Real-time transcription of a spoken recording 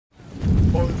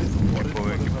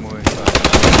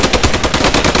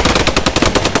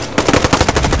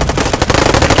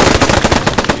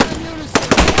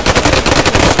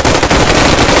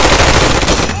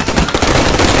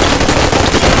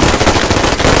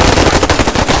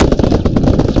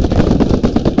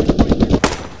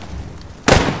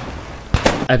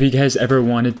Have you guys ever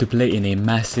wanted to play in a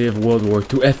massive World War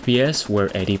II FPS where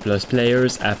 80 plus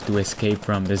players have to escape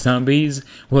from the zombies?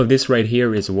 Well, this right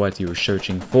here is what you're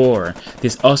searching for.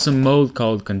 This awesome mode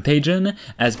called Contagion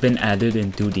has been added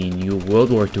into the new World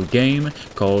War II game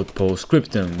called Post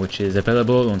Scriptum, which is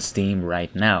available on Steam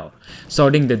right now.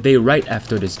 Starting the day right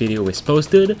after this video is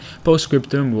posted, Post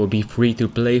Scriptum will be free to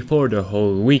play for the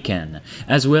whole weekend,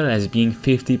 as well as being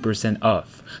 50%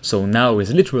 off. So now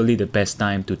is literally the best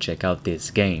time to check out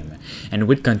this game. And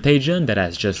with Contagion that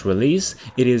has just released,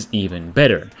 it is even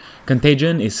better.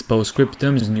 Contagion is Post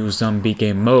Scriptum's new zombie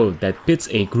game mode that pits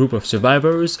a group of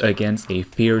survivors against a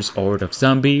fierce horde of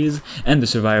zombies, and the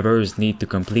survivors need to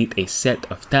complete a set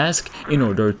of tasks in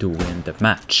order to win the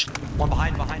match. One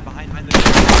behind the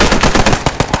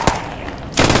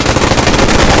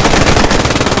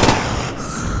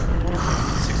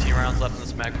 16 rounds left in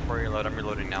this mag before you reload. I'm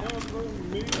reloading now.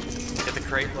 Get the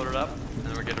crate loaded up, and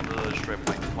then we're getting rid of the destroy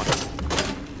point.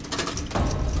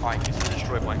 Alright, use the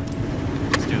destroy point.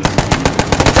 Let's do this.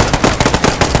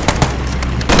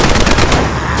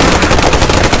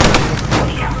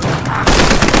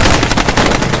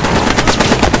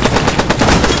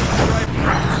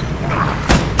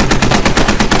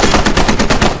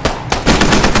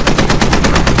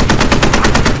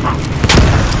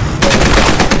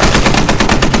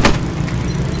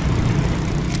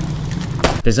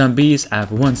 The zombies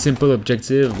have one simple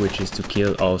objective, which is to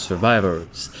kill all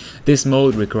survivors. This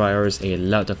mode requires a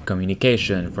lot of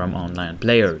communication from online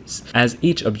players, as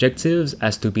each objective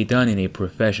has to be done in a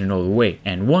professional way,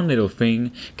 and one little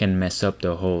thing can mess up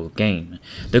the whole game.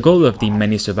 The goal of the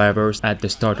many survivors at the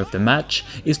start of the match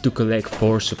is to collect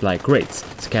 4 supply crates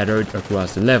scattered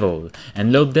across the level,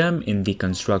 and load them in the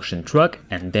construction truck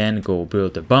and then go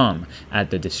build a bomb at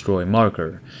the destroy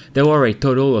marker. There are a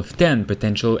total of 10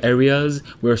 potential areas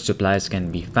where supplies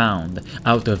can be found.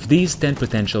 Out of these 10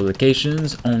 potential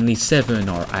locations, only 7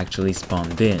 are actually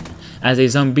spawned in. As a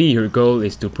zombie, your goal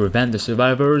is to prevent the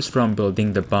survivors from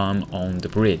building the bomb on the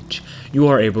bridge. You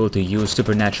are able to use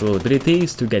supernatural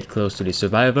abilities to get close to the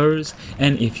survivors,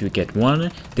 and if you get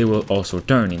one, they will also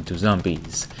turn into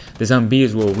zombies. The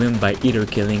zombies will win by either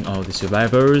killing all the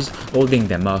survivors, holding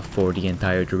them off for the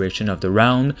entire duration of the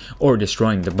round, or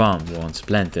destroying the bomb once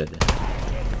planted.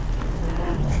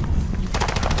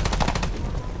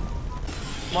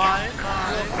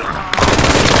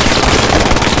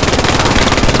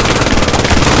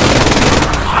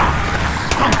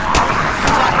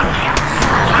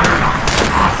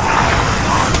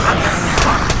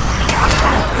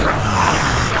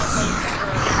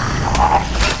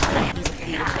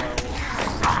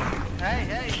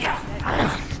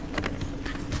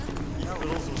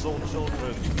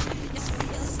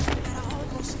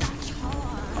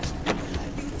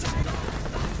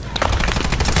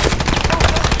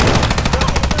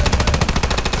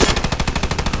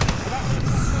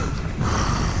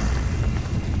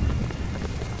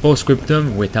 Post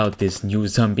Scriptum, without this new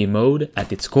zombie mode,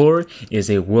 at its core, is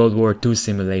a World War II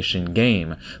simulation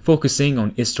game, focusing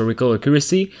on historical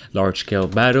accuracy, large-scale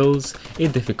battles, a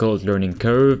difficult learning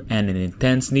curve, and an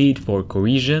intense need for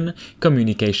cohesion,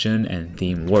 communication, and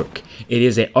teamwork. It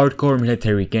is a hardcore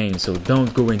military game, so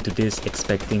don't go into this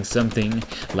expecting something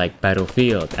like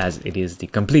Battlefield, as it is the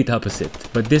complete opposite.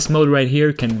 But this mode right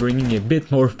here can bring in a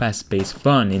bit more fast-paced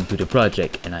fun into the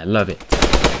project, and I love it.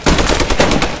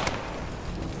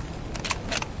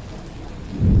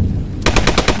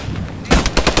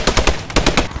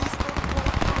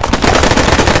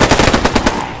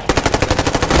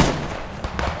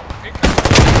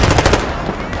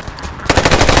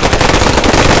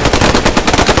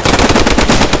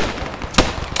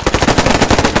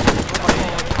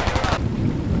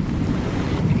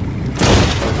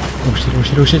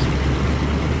 Oh shit.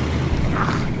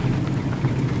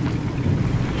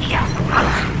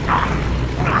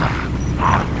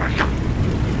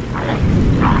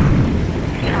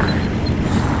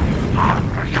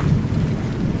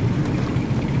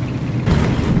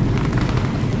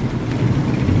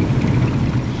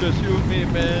 Just you and me,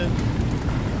 man.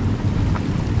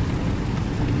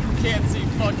 Can't see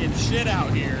fucking shit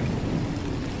out here.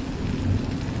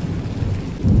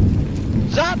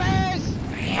 Zombies!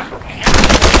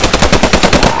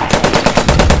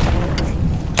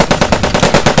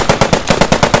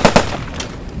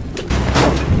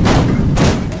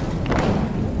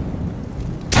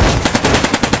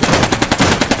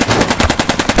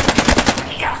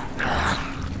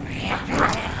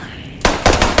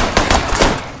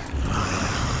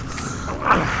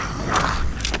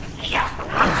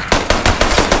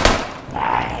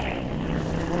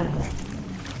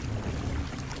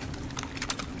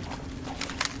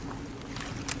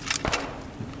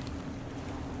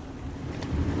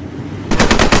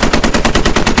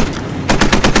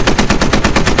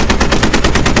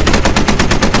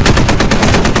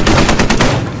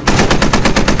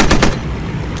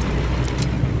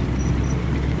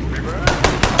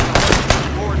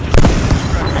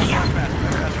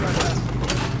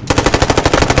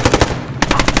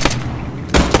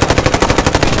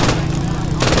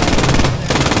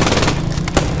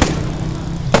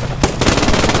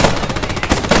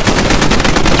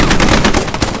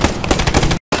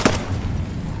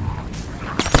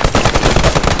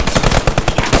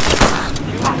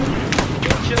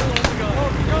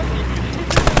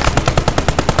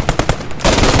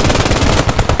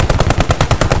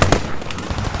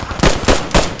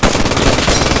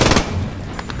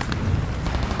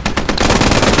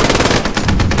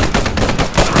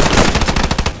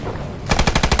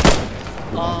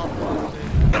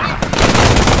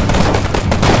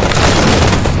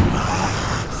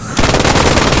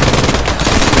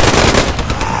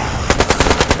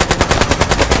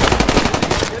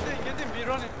 Yedim, bir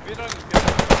running.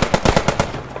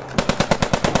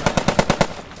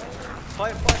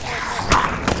 Fire.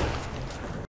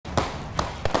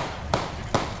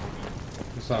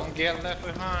 Don't get left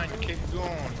behind, keep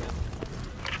going.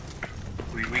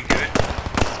 We good?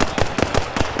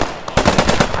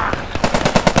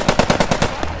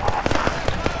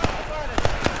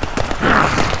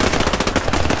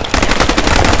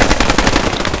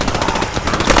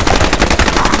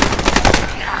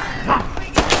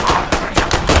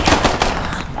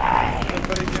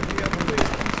 Somebody get me up, please.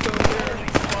 I'm still there.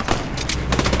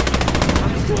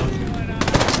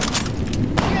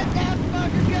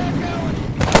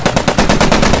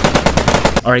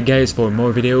 Alright guys, for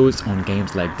more videos on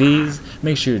games like these,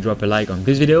 make sure you drop a like on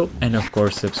this video and of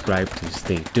course subscribe to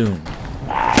stay tuned.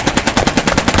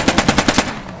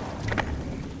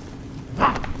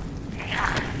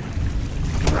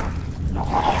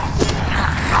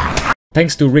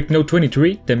 Thanks to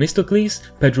Rickno23, Themistocles,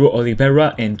 Pedro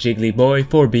Oliveira and Jiggly Boy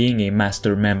for being a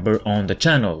master member on the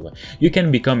channel. You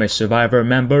can become a survivor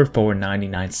member for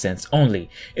 99 cents only.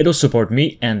 It'll support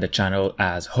me and the channel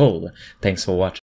as whole. Thanks for watching.